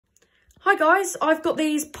Hi guys, I've got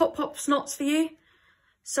these Pop Pop snots for you.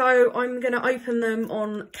 So I'm going to open them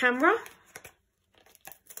on camera.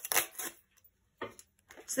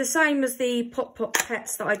 It's the same as the Pop Pop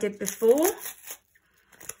pets that I did before,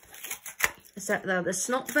 except they're the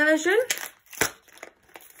snot version.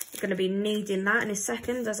 I'm going to be kneading that in a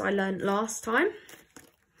second, as I learned last time.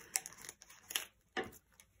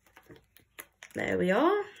 There we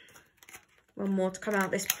are. One more to come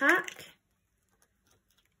out this pack.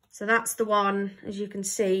 So that's the one, as you can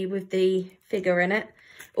see, with the figure in it.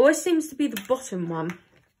 Always seems to be the bottom one.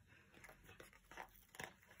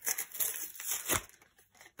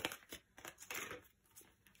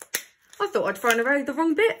 I thought I'd thrown away the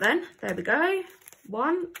wrong bit then. There we go.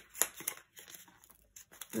 One.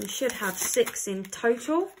 We should have 6 in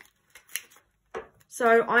total.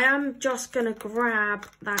 So I am just going to grab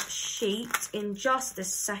that sheet in just a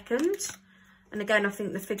second. And again, I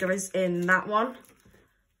think the figure is in that one.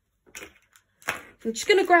 I'm just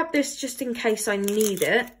going to grab this just in case I need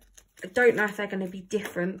it. I don't know if they're going to be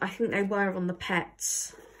different. I think they were on the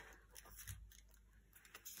pets.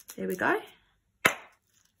 Here we go.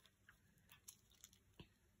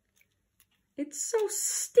 It's so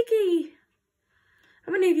sticky.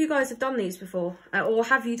 How many of you guys have done these before? Or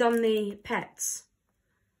have you done the pets?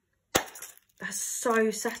 That's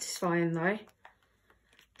so satisfying though.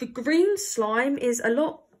 The green slime is a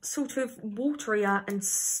lot sort of waterier and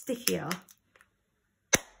stickier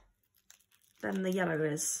than the yellow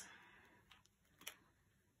is.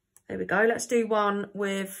 There we go. Let's do one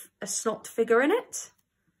with a snot figure in it.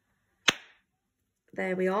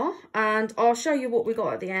 There we are. And I'll show you what we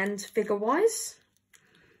got at the end figure-wise.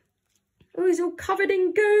 Oh, he's all covered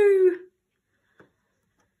in goo.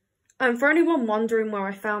 And for anyone wondering where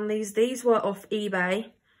I found these were off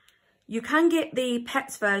eBay. You can get the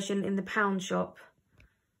pets version in the pound shop.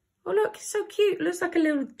 Oh, look, it's so cute. It looks like a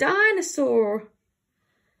little dinosaur.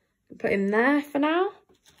 Put him there for now.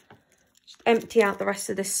 Just empty out the rest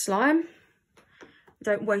of this slime.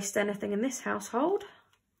 Don't waste anything in this household,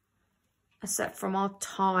 except from our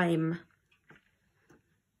time.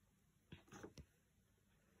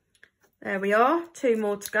 There we are. 2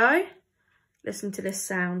 more to go. Listen to this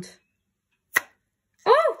sound.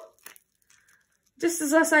 Oh! Just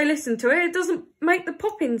as I say listen to it, it doesn't make the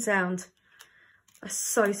popping sound. That's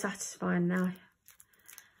so satisfying now.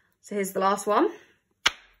 So here's the last one.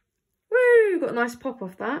 Woo! Got a nice pop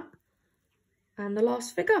off that. And the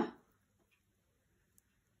last figure.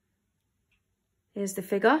 Here's the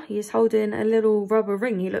figure. He's holding a little rubber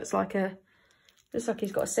ring. He looks like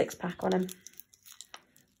he's got a 6-pack on him.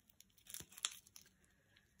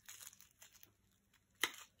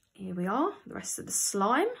 Here we are, the rest of the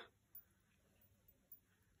slime.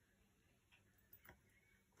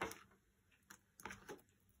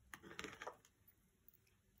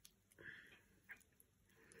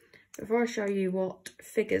 Before I show you what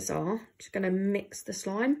figures are, I'm just going to mix the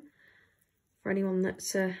slime for anyone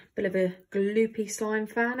that's a bit of a gloopy slime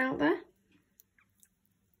fan out there.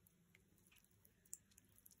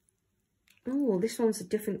 Oh, this one's a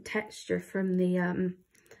different texture from the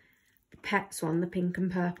pets one, the pink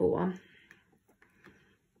and purple one.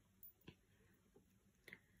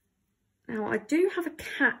 Now, I do have a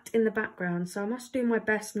cat in the background, so I must do my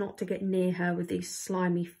best not to get near her with these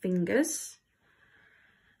slimy fingers.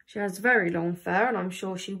 She has very long fur, and I'm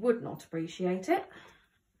sure she would not appreciate it.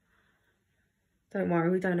 Don't worry,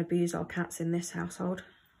 we don't abuse our cats in this household.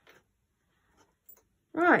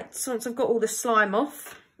 Right, so once I've got all the slime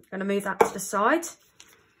off, I'm going to move that to the side.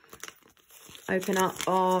 Open up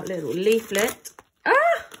our little leaflet.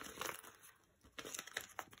 Ah!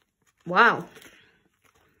 Wow.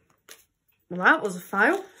 Well, that was a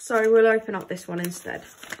fail. So we'll open up this one instead.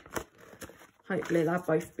 Hopefully they'll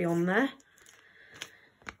both be on there.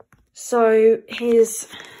 So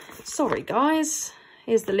sorry guys,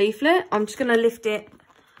 here's the leaflet. I'm just going to lift it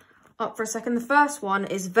up for a second. The first one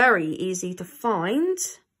is very easy to find.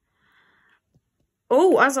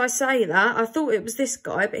 Oh, as I say that, I thought it was this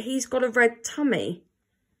guy, but he's got a red tummy.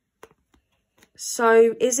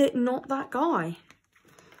 So is it not that guy?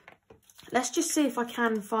 Let's just see if I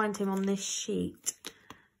can find him on this sheet.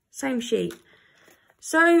 Same sheet.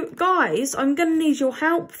 So guys, I'm going to need your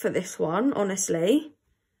help for this one, honestly.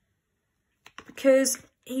 Because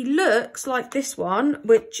he looks like this one,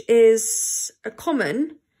 which is a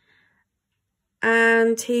common.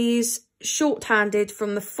 And he's short-handed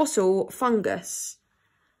from the fossil fungus.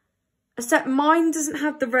 Except mine doesn't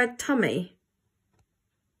have the red tummy.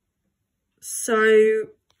 So,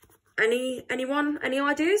 anyone, any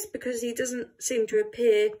ideas? Because he doesn't seem to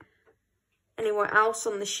appear anywhere else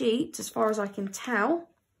on the sheet, as far as I can tell.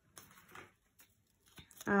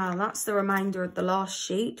 Ah, that's the remainder of the last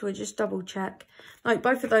sheet. We'll just double check. No,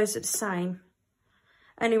 both of those are the same.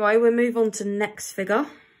 Anyway, we'll move on to the next figure.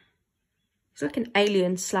 He's like an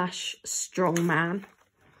alien / strong man.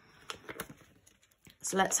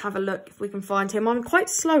 So let's have a look if we can find him. I'm quite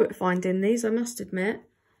slow at finding these, I must admit.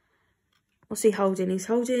 What's he holding? He's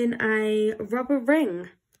holding a rubber ring.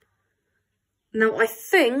 Now, I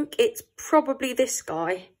think it's probably this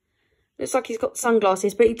guy. Looks like he's got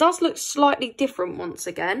sunglasses, but he does look slightly different once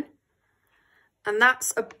again. And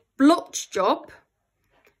that's a blotch job.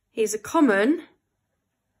 He's a common.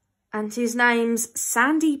 And his name's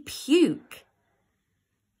Sandy Puke.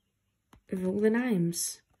 With all the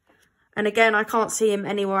names. And again, I can't see him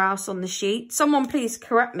anywhere else on the sheet. Someone please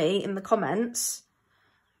correct me in the comments.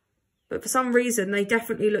 But for some reason, they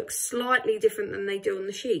definitely look slightly different than they do on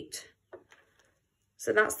the sheet.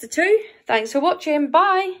 So that's the two. Thanks for watching.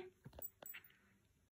 Bye.